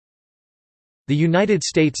The United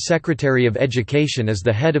States Secretary of Education is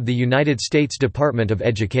the head of the United States Department of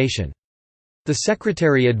Education. The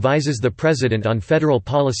Secretary advises the President on federal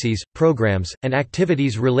policies, programs, and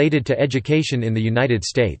activities related to education in the United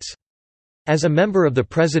States. As a member of the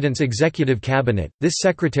President's Executive Cabinet, this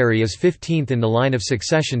Secretary is 15th in the line of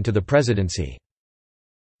succession to the presidency.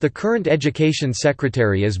 The current Education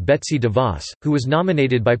Secretary is Betsy DeVos, who was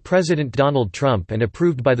nominated by President Donald Trump and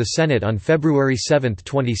approved by the Senate on February 7,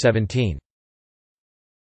 2017.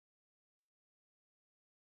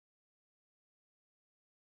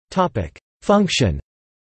 Function.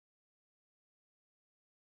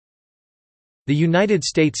 The United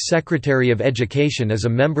States Secretary of Education is a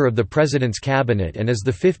member of the President's Cabinet and is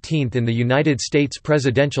the 15th in the United States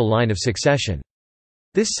presidential line of succession.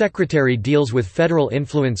 This secretary deals with federal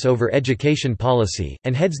influence over education policy,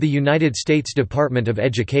 and heads the United States Department of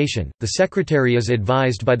Education. The secretary is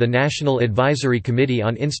advised by the National Advisory Committee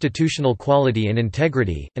on Institutional Quality and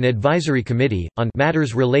Integrity, an advisory committee, on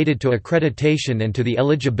matters related to accreditation and to the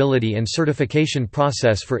eligibility and certification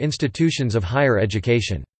process for institutions of higher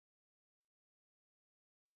education.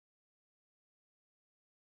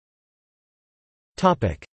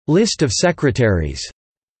 List of secretaries.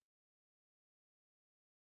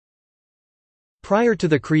 Prior to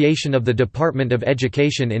the creation of the Department of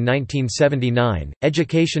Education in 1979,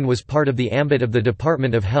 education was part of the ambit of the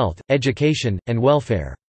Department of Health, Education, and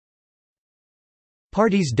Welfare.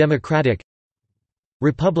 Parties: Democratic,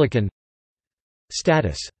 Republican.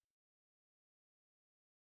 Status.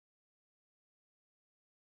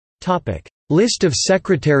 List of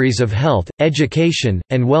Secretaries of Health, Education,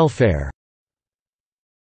 and Welfare.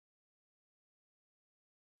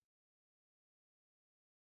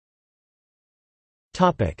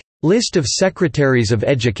 List of Secretaries of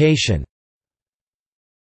Education.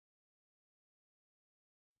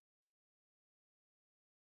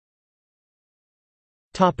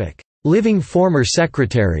 Living former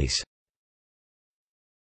secretaries.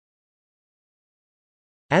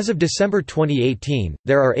 As of December 2018,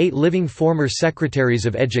 there are 8 living former Secretaries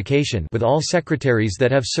of Education, with all secretaries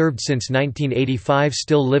that have served since 1985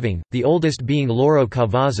 still living, the oldest being Lauro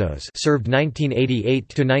Cavazos, served 1988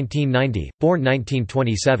 to 1990, born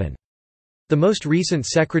 1927. The most recent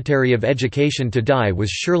Secretary of Education to die was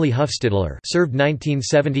Shirley Hufstedler, served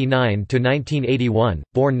 1979 to 1981,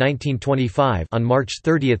 born 1925, on March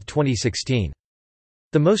 30, 2016.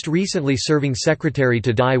 The most recently serving secretary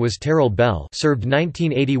to die was Terrell Bell, served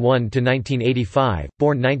 1981 to 1985,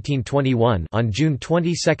 born 1921, on June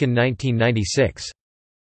 22, 1996.